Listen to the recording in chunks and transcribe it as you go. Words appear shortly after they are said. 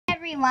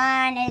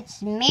everyone,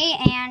 it's me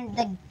and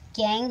the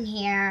gang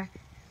here.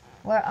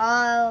 We're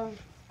all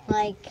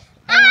like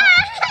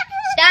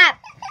stop.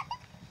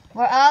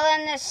 We're all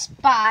in this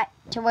spot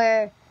to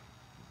where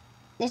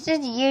this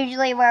is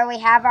usually where we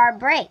have our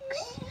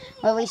breaks,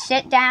 where we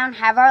sit down,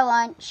 have our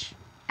lunch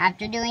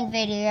after doing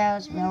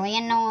videos, really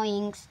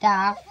annoying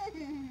stuff.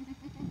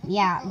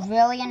 Yeah,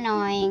 really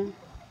annoying.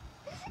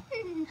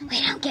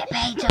 We don't get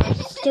paid, so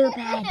it's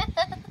stupid.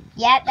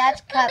 Yeah, that's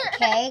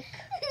Cupcake.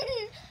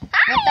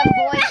 With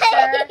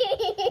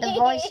the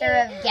voicer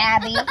of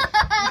Gabby.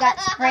 We got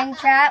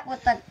Springtrap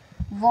with the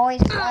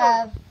voice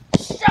of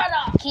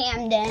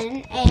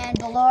Camden,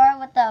 and Laura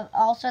with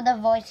also the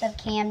voice of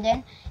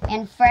Camden,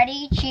 and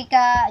Freddy,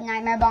 Chica,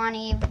 Nightmare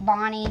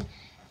Bonnie,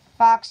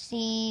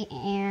 Foxy,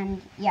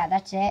 and yeah,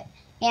 that's it.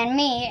 And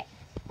me,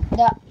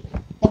 the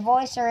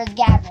voicer is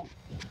Gavin.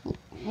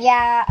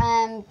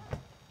 Yeah,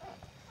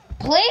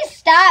 please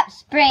stop,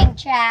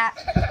 Springtrap.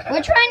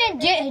 We're trying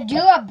to do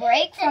a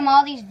break from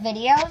all these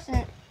videos,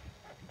 and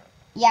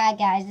yeah,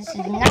 guys, this is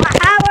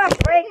not how our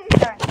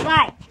breaks are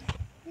like.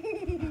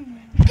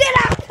 Get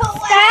out the way!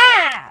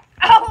 Stop!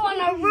 I want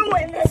to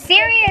ruin this.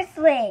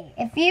 Seriously,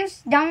 if you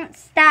don't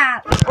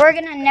stop, we're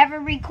gonna never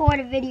record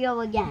a video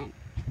again.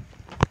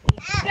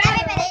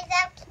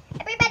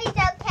 Everybody's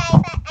okay,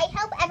 but I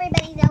hope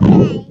everybody's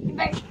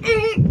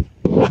okay.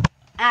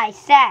 I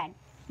said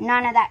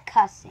none of that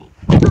cussing.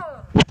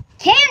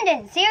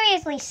 Camden,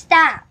 seriously,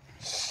 stop.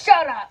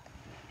 Shut up.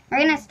 We're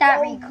gonna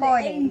stop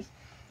recording.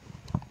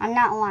 I'm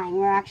not lying.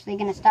 We're actually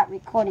gonna stop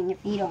recording if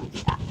you don't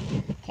stop.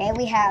 Okay,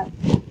 we have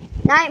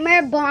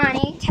Nightmare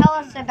Bonnie. Tell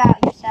us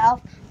about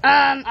yourself.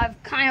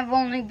 I've kind of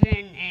only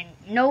been in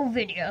no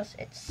videos.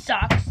 It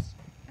sucks.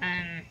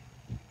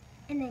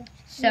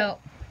 So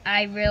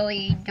I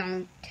really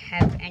don't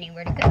have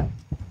anywhere to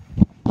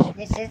go.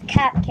 This is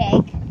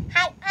Cupcake.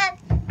 Hi,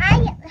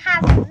 I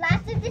have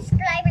lots of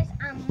subscribers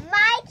on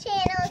my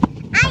channel.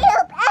 I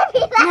hope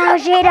everybody. No,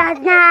 she does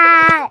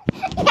not.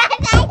 Yes,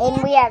 I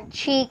And we have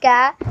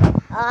Chica.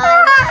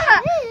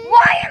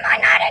 Why am I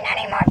not in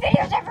any more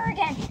videos ever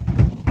again?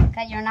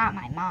 Because you're not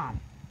my mom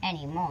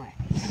anymore.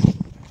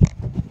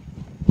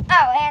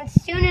 Oh, and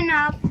soon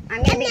enough,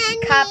 I'm going to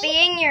be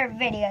copying your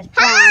videos,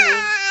 Bonnie.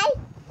 Hi.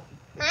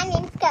 My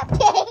name's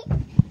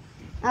Cupcake.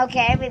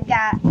 Okay, we've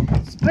got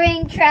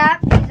Springtrap.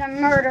 He's a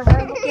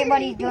murderer. Look at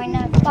what he's doing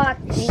to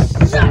Foxy.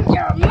 Shut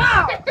your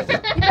mouth.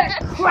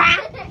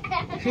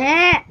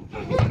 Crap.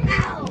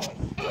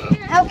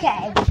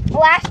 Okay,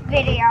 last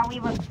video we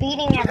were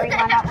beating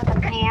everyone up with a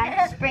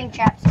pan.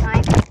 Springtrap's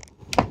time.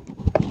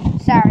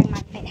 Sorry,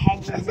 my head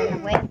was in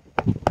the way.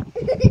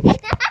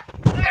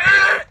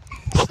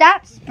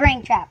 Stop,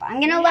 Springtrap. I'm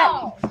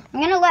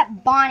gonna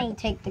let Bonnie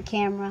take the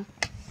camera.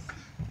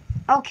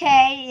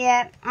 Okay,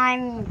 yeah,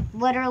 I'm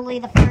literally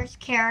the first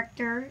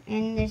character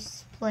in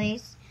this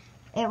place.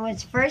 It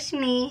was first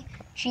me.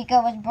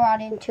 Chica was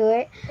brought into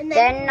it.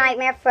 Then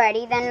Nightmare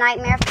Freddy. Then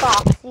Nightmare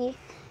Foxy.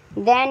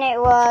 Then it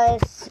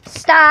was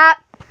Stop.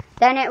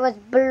 Then it was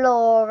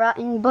Laura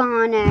and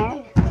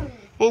Bonnie.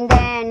 And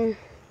then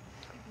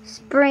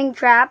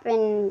Springtrap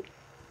and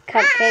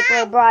Cupcake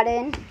were brought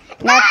in.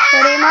 And that's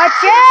pretty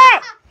much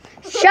it.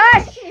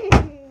 Shush!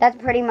 That's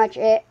pretty much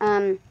it.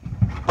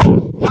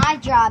 My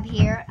job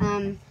here,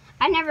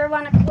 I never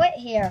want to quit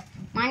here.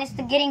 Minus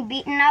the getting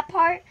beaten up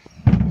part,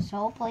 this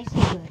whole place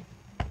is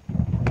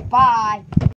good. Bye.